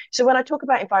 So when I talk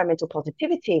about environmental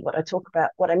positivity,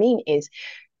 what I mean is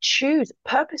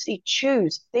purposely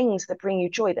choose things that bring you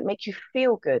joy, that make you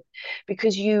feel good,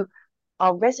 because you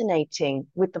are resonating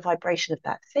with the vibration of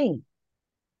that thing.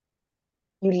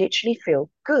 You literally feel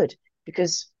good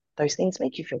because those things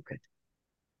make you feel good.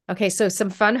 Okay, so some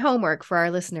fun homework for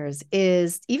our listeners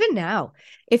is, even now,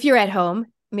 if you're at home,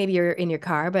 maybe you're in your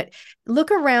car, but look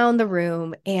around the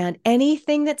room and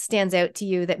anything that stands out to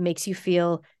you that makes you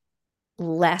feel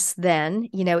less than,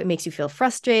 it makes you feel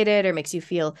frustrated or makes you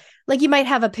feel like you might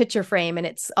have a picture frame and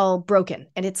it's all broken.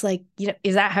 And it's like,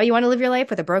 is that how you want to live your life,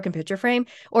 with a broken picture frame?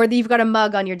 Or you've got a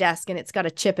mug on your desk and it's got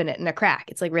a chip in it and a crack.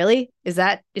 It's like, really? Is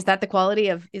that the quality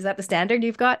of, is that the standard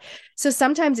you've got? So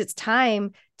sometimes it's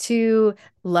time to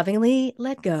lovingly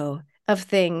let go of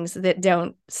things that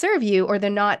don't serve you, or they're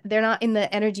not in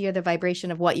the energy or the vibration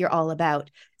of what you're all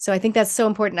about. So I think that's so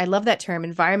important. I love that term,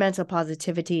 environmental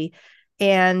positivity.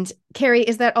 And Carrie,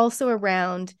 is that also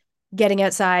around getting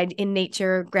outside in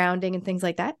nature, grounding and things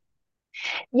like that?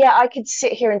 Yeah, I could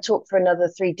sit here and talk for another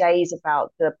 3 days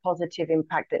about the positive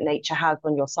impact that nature has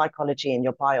on your psychology and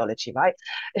your biology, right?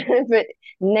 But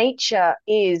nature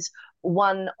is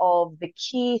one of the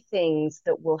key things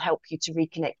that will help you to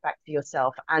reconnect back to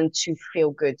yourself and to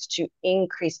feel good, to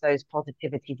increase those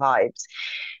positivity vibes.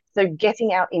 So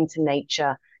getting out into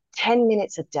nature, 10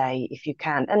 minutes a day if you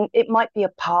can. And it might be a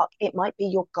park, it might be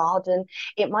your garden,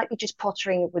 it might be just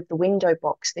pottering with the window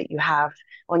box that you have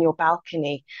on your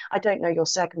balcony. I don't know your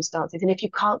circumstances. And if you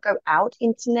can't go out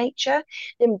into nature,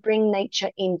 then bring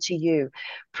nature into you.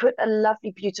 Put a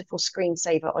lovely, beautiful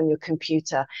screensaver on your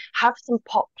computer. Have some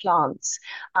pot plants.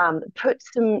 Put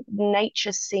some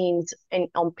nature scenes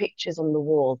on pictures on the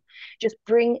wall. Just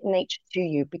bring nature to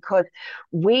you because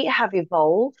we have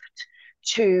evolved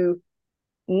to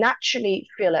naturally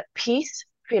feel at peace,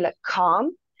 feel at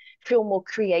calm, feel more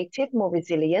creative, more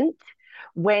resilient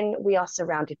when we are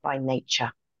surrounded by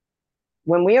nature.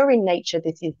 When we are in nature,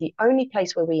 this is the only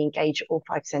place where we engage all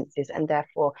five senses, and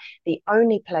therefore the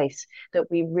only place that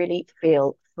we really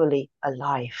feel fully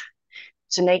alive.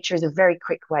 So, nature is a very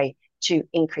quick way to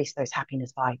increase those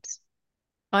happiness vibes.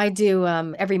 I do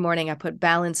every morning I put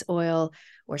balance oil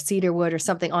or cedar wood or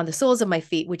something on the soles of my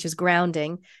feet, which is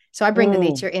grounding. So I bring the Mm,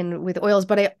 nature in with oils,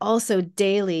 but I also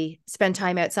daily spend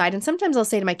time outside. And sometimes I'll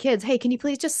say to my kids, "Hey, can you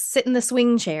please just sit in the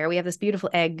swing chair? We have this beautiful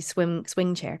egg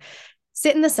swing chair.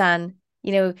 Sit in the sun,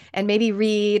 and maybe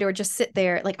read or just sit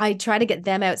there." Like I try to get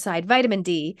them outside, vitamin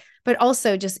D, but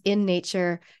also just in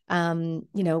nature.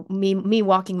 Me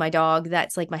walking my dog,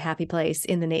 that's like my happy place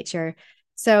in the nature.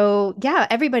 So yeah,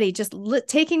 everybody just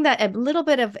taking that a little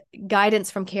bit of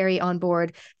guidance from Carrie on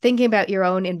board, thinking about your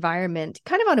own environment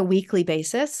kind of on a weekly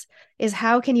basis is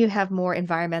how can you have more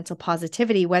environmental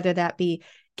positivity, whether that be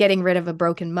getting rid of a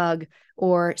broken mug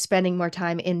or spending more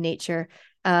time in nature.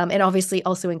 And obviously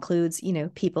also includes,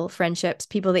 people, friendships,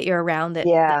 people that you're around that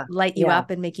yeah, light you yeah, up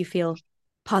and make you feel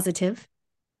positive.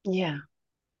 yeah.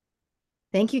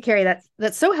 Thank you, Carrie.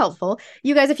 That's so helpful.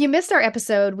 You guys, if you missed our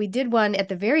episode, we did one at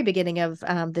the very beginning of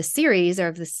the series or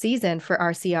of the season for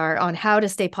RCR on how to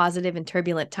stay positive in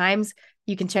turbulent times.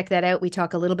 You can check that out. We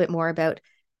talk a little bit more about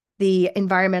the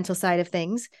environmental side of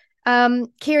things.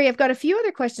 Carrie, I've got a few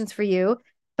other questions for you,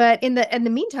 but in the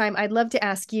meantime, I'd love to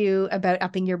ask you about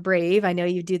upping your brave. I know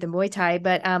you do the Muay Thai,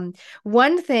 but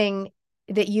one thing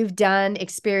that you've done,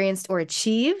 experienced, or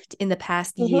achieved in the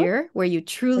past Mm-hmm, year where you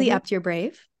truly mm-hmm. upped your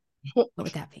brave, what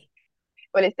would that be?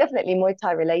 Well, it's definitely Muay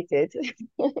Thai related.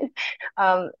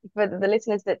 For the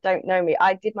listeners that don't know me,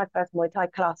 I did my first Muay Thai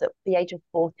class at the age of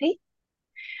 40.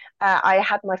 I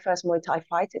had my first Muay Thai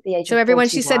fight at the age So of everyone,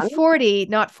 she said 41. 40,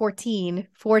 not 14,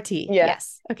 40. Yeah,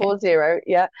 Yes. Okay. 40.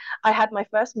 Yeah. I had my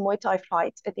first Muay Thai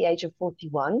fight at the age of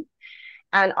 41.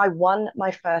 And I won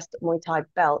my first Muay Thai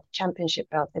belt,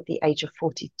 championship belt, at the age of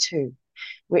 42,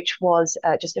 which was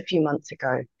just a few months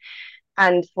ago.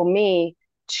 And for me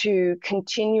to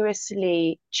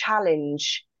continuously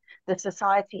challenge the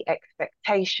society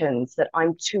expectations that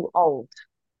I'm too old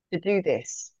to do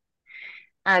this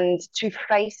and to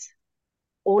face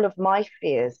all of my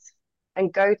fears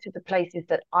and go to the places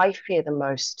that I fear the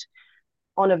most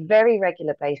on a very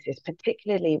regular basis,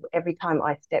 particularly every time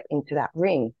I step into that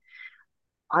ring,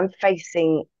 I'm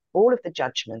facing all of the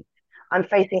judgment. I'm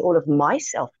facing all of my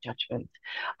self judgment.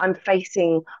 I'm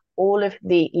facing all of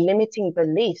the limiting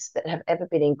beliefs that have ever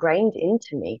been ingrained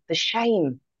into me, the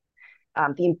shame,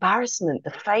 the embarrassment, the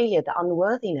failure, the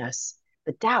unworthiness,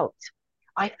 the doubt.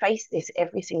 I face this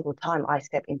every single time I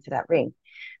step into that ring.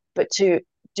 But to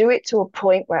do it to a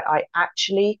point where I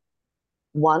actually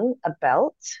won a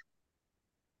belt,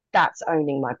 that's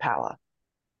owning my power.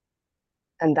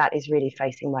 And that is really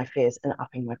facing my fears and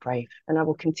upping my brave. And I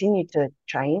will continue to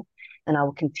train and I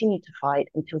will continue to fight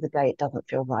until the day it doesn't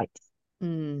feel right.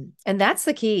 And that's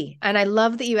the key. And I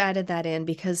love that you added that in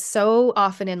because so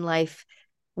often in life,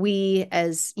 we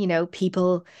as,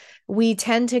 people, we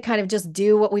tend to kind of just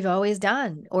do what we've always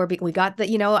done. Or we got the,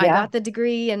 I Yeah. got the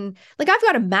degree and like I've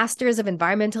got a master's of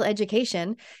environmental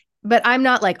education, but I'm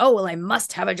not like, oh, well, I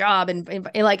must have a job. And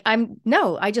like,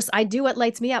 no, I do what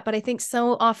lights me up. But I think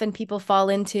so often people fall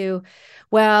into,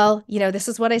 well, this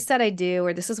is what I said I do,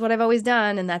 or this is what I've always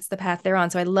done. And that's the path they're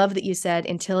on. So I love that you said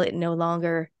until it no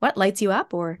longer, what lights you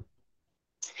up or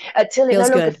Until it no feels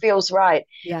longer good. feels right.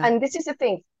 Yeah. And this is the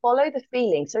thing, follow the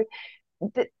feeling. So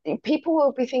the, people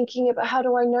will be thinking about how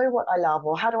do I know what I love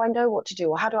or how do I know what to do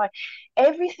or how do I,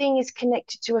 everything is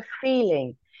connected to a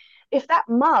feeling. If that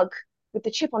mug with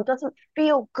the chip on doesn't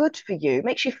feel good for you,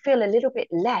 makes you feel a little bit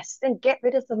less, then get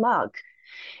rid of the mug.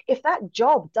 If that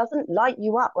job doesn't light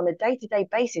you up on a day-to-day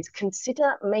basis,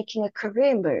 consider making a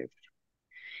career move.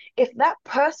 If that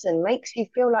person makes you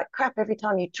feel like crap every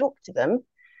time you talk to them,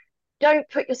 don't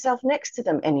put yourself next to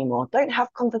them anymore. Don't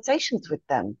have conversations with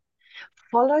them.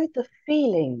 Follow the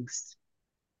feelings.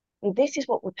 And this is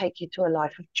what will take you to a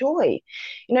life of joy.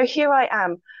 Here I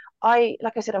am.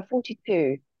 Like I said, I'm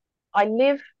 42. I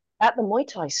live at the Muay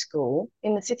Thai school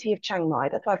in the city of Chiang Mai.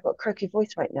 That's why I've got a croaky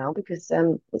voice right now, because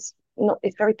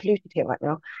it's very polluted here right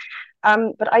now.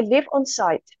 But I live on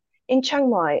site in Chiang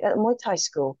Mai at a Muay Thai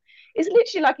school. It's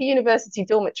literally like a university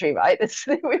dormitory, right?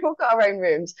 We've all got our own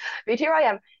rooms. But here I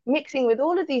am mixing with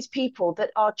all of these people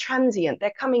that are transient.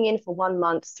 They're coming in for 1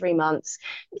 month, 3 months.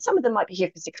 Some of them might be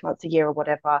here for 6 months, a year, or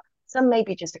whatever. Some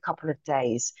maybe just a couple of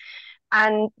days.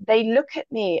 And they look at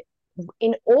me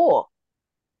in awe,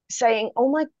 saying, "Oh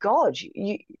my God,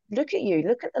 you look at you,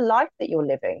 look at the life that you're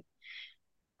living."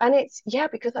 And it's, yeah,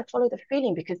 because I follow the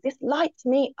feeling, because this lights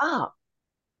me up.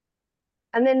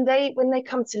 And then when they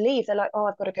come to leave, they're like, "Oh,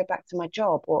 I've got to go back to my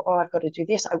job," or "Oh, I've got to do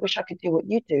this. I wish I could do what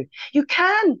you do." You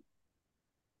can.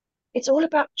 It's all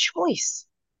about choice.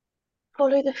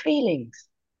 Follow the feelings.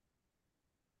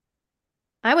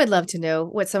 I would love to know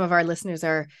what some of our listeners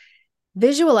are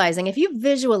visualizing. If you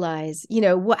visualize,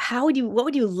 what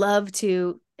would you love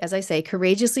to, as I say,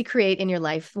 courageously create in your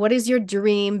life? What is your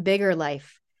dream bigger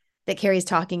life that Carrie's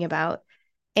talking about?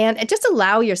 And just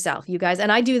allow yourself, you guys. And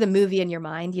I do the movie in your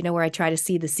mind, where I try to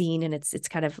see the scene, and it's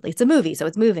kind of, it's a movie, so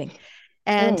it's moving.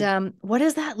 And what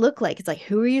does that look like? It's like,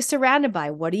 who are you surrounded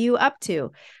by? What are you up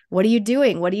to? What are you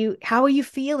doing? How are you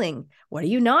feeling? What are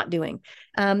you not doing?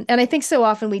 And I think so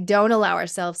often we don't allow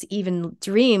ourselves to even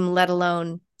dream, let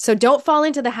alone. So don't fall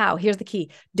into the how. Here's the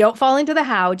key. Don't fall into the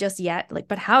how just yet. Like,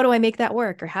 but how do I make that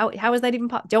work? Or how is that even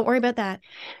possible? Don't worry about that.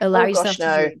 Allow Oh yourself gosh, to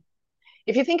no. dream.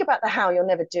 If you think about the how, you'll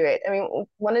never do it. I mean,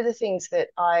 one of the things that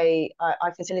I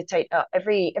facilitate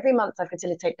every month, I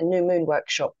facilitate a new moon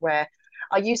workshop where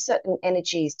I use certain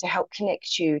energies to help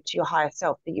connect you to your higher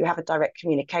self, that you have a direct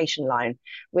communication line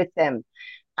with them.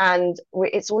 And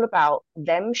it's all about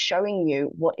them showing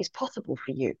you what is possible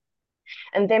for you,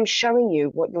 and them showing you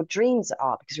what your dreams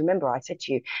are. Because remember, I said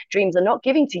to you, dreams are not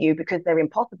giving to you because they're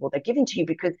impossible. They're giving to you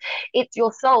because it's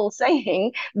your soul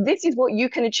saying, this is what you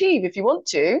can achieve if you want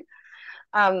to.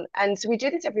 And so we do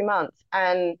this every month,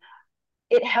 and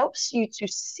it helps you to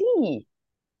see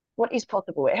what is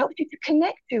possible. It helps you to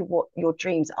connect to what your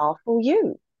dreams are for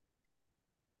you.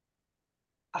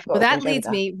 I forgot Well, what I was that going to say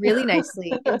with leads me really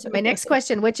nicely into my next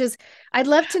question, which is, I'd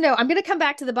love to know, I'm going to come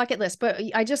back to the bucket list, but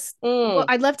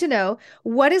I'd love to know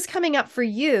what is coming up for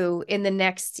you in the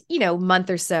next, month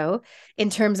or so in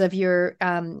terms of your,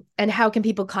 and how can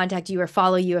people contact you or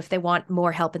follow you if they want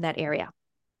more help in that area?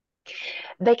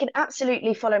 They can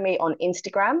absolutely follow me on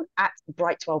Instagram at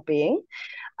Brightwell Being.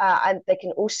 And they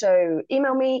can also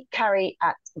email me, Carrie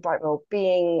at Brightwell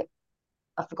Being.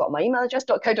 I forgot my email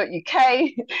address.co.uk,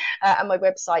 and my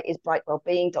website is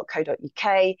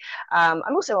brightwellbeing.co.uk.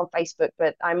 I'm also on Facebook,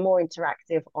 but I'm more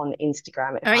interactive on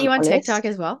Instagram, if Aren't I'm you on honest. TikTok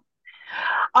as well?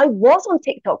 I was on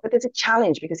TikTok, but there's a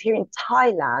challenge because here in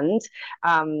Thailand,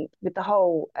 with the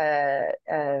whole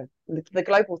the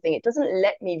global thing, it doesn't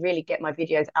let me really get my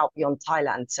videos out beyond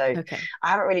Thailand. So Okay. I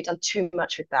haven't really done too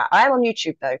much with that. I am on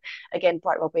YouTube though. Again,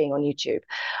 Brightwell Being on YouTube.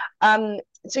 Um,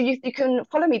 so you can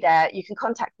follow me there. You can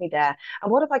contact me there.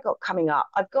 And what have I got coming up?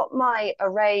 I've got my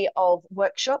array of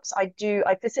workshops. I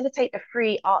facilitate a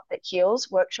free Art That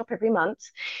Heals workshop every month,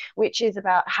 which is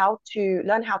about how to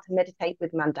learn how to meditate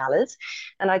with mandalas.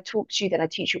 And I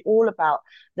teach you all about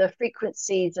the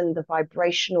frequencies and the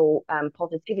vibrational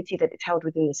positivity that is held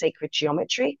within the sacred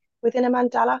geometry within a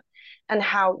mandala, and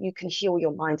how you can heal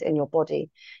your mind and your body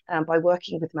by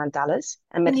working with mandalas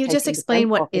and Can you just meditating with them, explain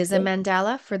what is a obviously.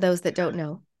 mandala for those that don't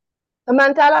know? A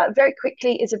mandala, very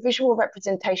quickly, is a visual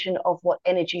representation of what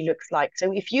energy looks like.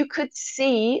 So if you could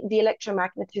see the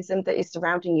electromagnetism that is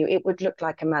surrounding you, it would look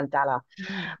like a mandala.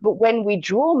 Mm. But when we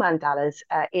draw mandalas,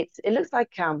 it looks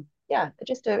like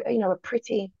just a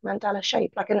pretty mandala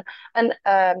shape, like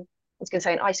I was going to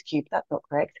say an ice cube. That's not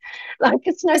correct. Like a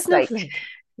A snowflake. snowflake.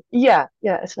 Yeah,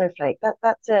 a snowflake.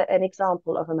 That's an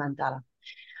example of a mandala.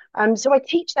 So I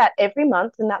teach that every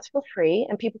month, and that's for free,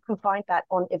 and people can find that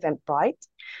on Eventbrite.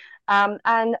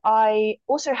 And I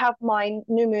also have my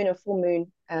new moon and full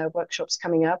moon workshops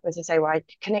coming up, as I say, where I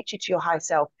connect you to your higher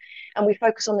self. And we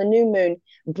focus on the new moon,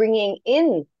 bringing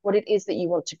in what it is that you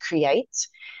want to create,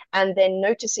 and then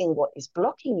noticing what is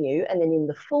blocking you. And then in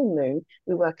the full moon,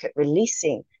 we work at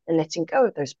releasing and letting go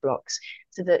of those blocks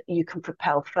so that you can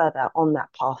propel further on that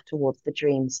path towards the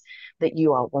dreams that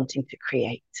you are wanting to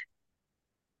create.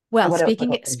 Well, And what else have I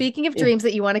got? speaking of Yeah. dreams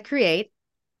that you want to create,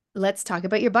 Let's talk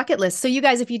about your bucket list. So, you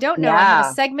guys, if you don't know, I have a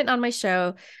Yeah. segment on my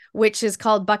show, which is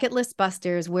called Bucket List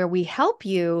Busters, where we help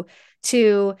you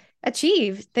to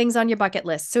achieve things on your bucket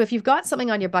list. So, if you've got something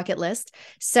on your bucket list,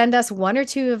 send us one or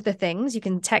two of the things. You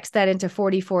can text that into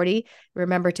 4040.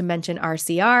 Remember to mention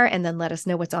RCR and then let us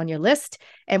know what's on your list.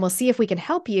 And we'll see if we can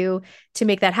help you to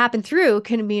make that happen through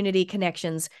community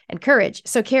connections and courage.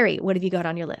 So, Carrie, what have you got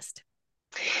on your list?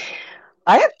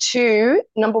 I have two.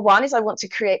 Number one is I want to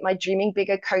create my Dreaming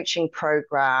Bigger coaching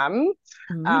program,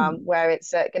 where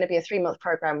it's going to be a 3-month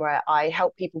program where I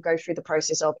help people go through the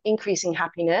process of increasing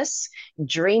happiness,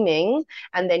 dreaming,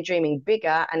 and then dreaming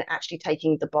bigger and actually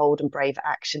taking the bold and brave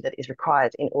action that is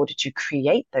required in order to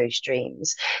create those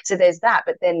dreams. So there's that.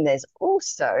 But then there's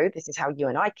also, this is how you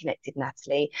and I connected,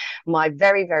 Natalie, my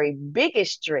very, very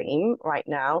biggest dream right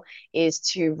now is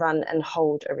to run and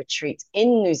hold a retreat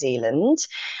in New Zealand.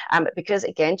 Because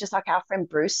again, just like our friend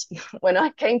Bruce, when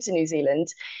I came to New Zealand,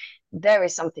 there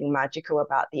is something magical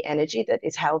about the energy that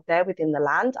is held there within the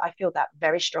land. I feel that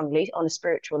very strongly on a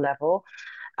spiritual level.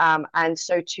 And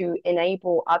so to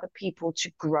enable other people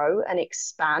to grow and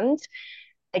expand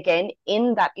again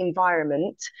in that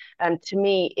environment, to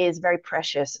me is very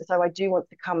precious. So I do want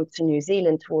to come to New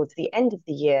Zealand towards the end of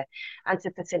the year and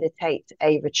to facilitate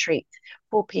a retreat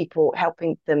for people,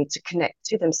 helping them to connect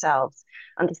to themselves,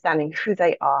 understanding who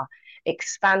they are,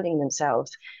 expanding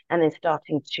themselves, and then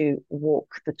starting to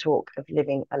walk the talk of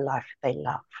living a life they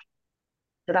love.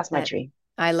 So that's my dream.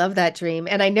 I love that dream.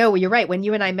 And I know you're right. When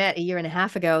you and I met a year and a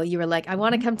half ago, you were like, I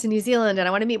want to come to New Zealand and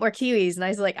I want to meet more Kiwis. And I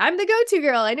was like, I'm the go-to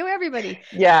girl. I know everybody.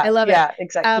 Yeah, I love it. yeah,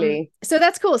 exactly. So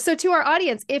that's cool. So to our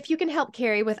audience, if you can help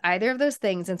Carrie with either of those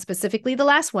things, and specifically the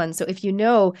last one. So if you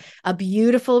know a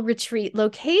beautiful retreat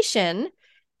location,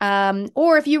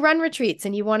 or if you run retreats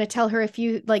and you want to tell her, if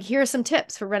you like, here are some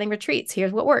tips for running retreats.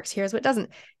 Here's what works. Here's what doesn't.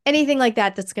 Anything like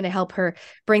that, that's going to help her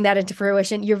bring that into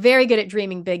fruition. You're very good at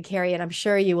dreaming big, Carrie, and I'm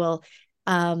sure you will.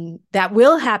 That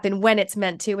will happen when it's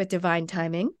meant to with divine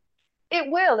timing. It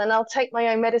will, and I'll take my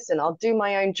own medicine. I'll do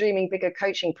my own Dreaming Bigger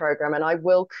coaching program, and I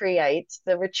will create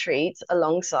the retreat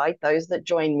alongside those that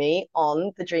join me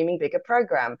on the Dreaming Bigger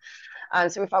program.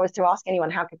 And so if I was to ask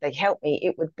anyone, how could they help me?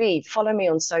 It would be follow me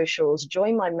on socials,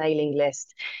 join my mailing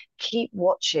list, keep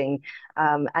watching,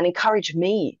 and encourage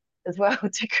me as well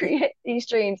to create these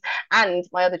dreams. And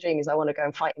my other dream is I want to go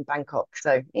and fight in Bangkok.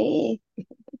 So,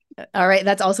 all right,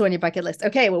 that's also on your bucket list.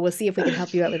 Okay, well, we'll see if we can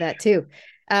help you out with that too.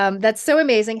 That's so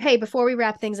amazing. Hey, before we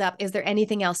wrap things up, is there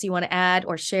anything else you want to add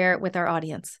or share with our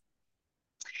audience?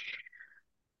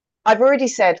 I've already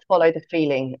said follow the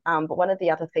feeling, but one of the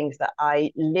other things that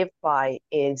I live by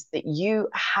is that you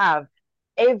have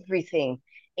everything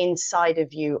inside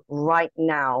of you right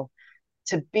now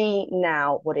to be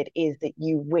now what it is that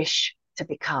you wish to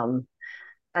become,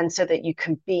 and so that you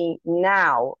can be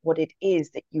now what it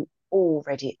is that you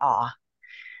already are.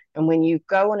 And when you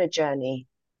go on a journey,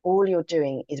 all you're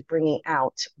doing is bringing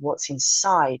out what's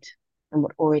inside and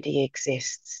what already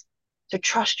exists. So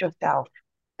trust yourself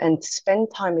and spend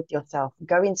time with yourself.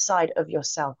 Go inside of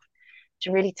yourself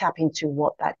to really tap into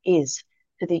what that is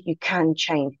so that you can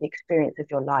change the experience of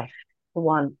your life, the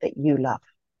one that you love.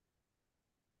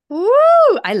 Woo!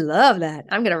 I love that.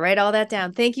 I'm going to write all that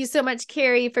down. Thank you so much,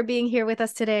 Carrie, for being here with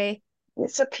us today.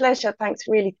 It's a pleasure. Thanks.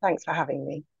 Really, thanks for having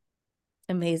me.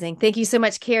 Amazing. Thank you so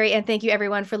much, Carrie. And thank you,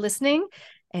 everyone, for listening.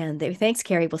 And thanks,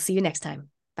 Carrie. We'll see you next time.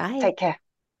 Bye. Take care.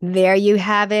 There you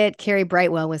have it. Carrie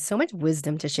Brightwell with so much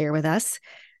wisdom to share with us.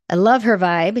 I love her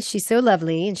vibe. She's so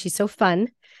lovely and she's so fun.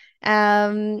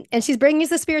 And she's bringing us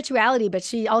the spirituality, but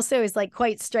she also is like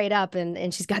quite straight up,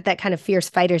 and she's got that kind of fierce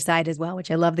fighter side as well,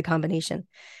 which I love the combination.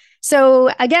 So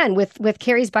again, with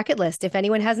Carrie's bucket list, if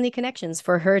anyone has any connections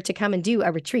for her to come and do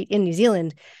a retreat in New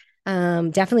Zealand,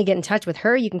 definitely get in touch with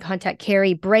her. You can contact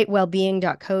Carrie,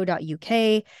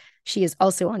 brightwellbeing.co.uk. She is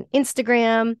also on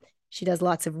Instagram. She does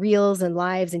lots of reels and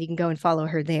lives, and you can go and follow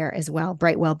her there as well,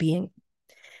 Brightwell Being.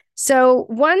 So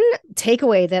one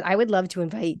takeaway that I would love to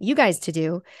invite you guys to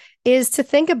do is to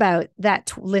think about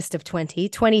that list of 20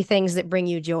 things that bring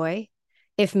you joy.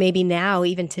 If maybe now,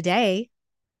 even today,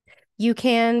 you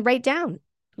can write down,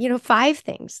 5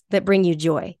 things that bring you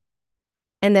joy.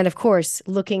 And then, of course,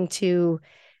 looking to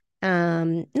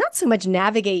not so much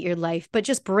navigate your life, but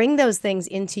just bring those things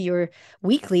into your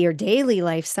weekly or daily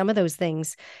life, some of those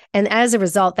things. And as a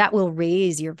result, that will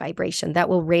raise your vibration. That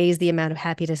will raise the amount of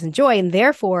happiness and joy. And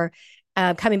therefore,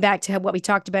 coming back to what we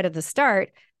talked about at the start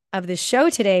of the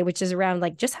show today, which is around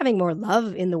like just having more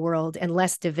love in the world and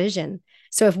less division.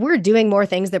 So if we're doing more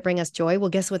things that bring us joy,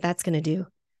 well, guess what that's going to do?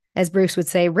 As Bruce would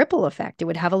say, ripple effect. It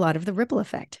would have a lot of the ripple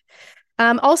effect.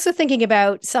 Also thinking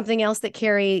about something else that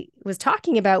Carrie was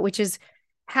talking about, which is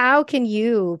how can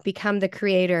you become the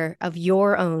creator of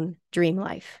your own dream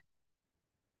life?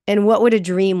 And what would a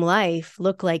dream life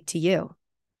look like to you?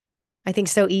 I think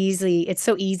it's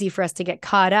so easy for us to get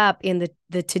caught up in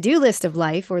the to-do list of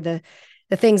life, or the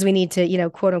things we need to,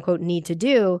 quote unquote, need to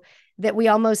do, that we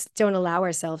almost don't allow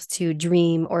ourselves to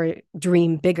dream or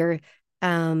dream bigger.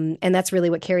 And that's really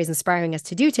what Carrie's inspiring us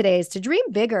to do today, is to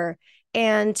dream bigger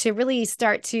and to really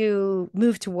start to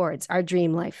move towards our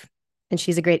dream life. And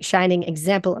she's a great shining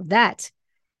example of that.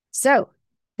 So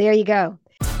there you go.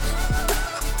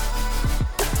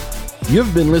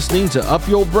 You've been listening to Up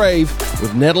Your Brave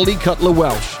with Natalie Cutler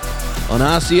Welsh on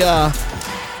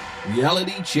RCR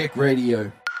Reality Check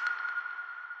Radio.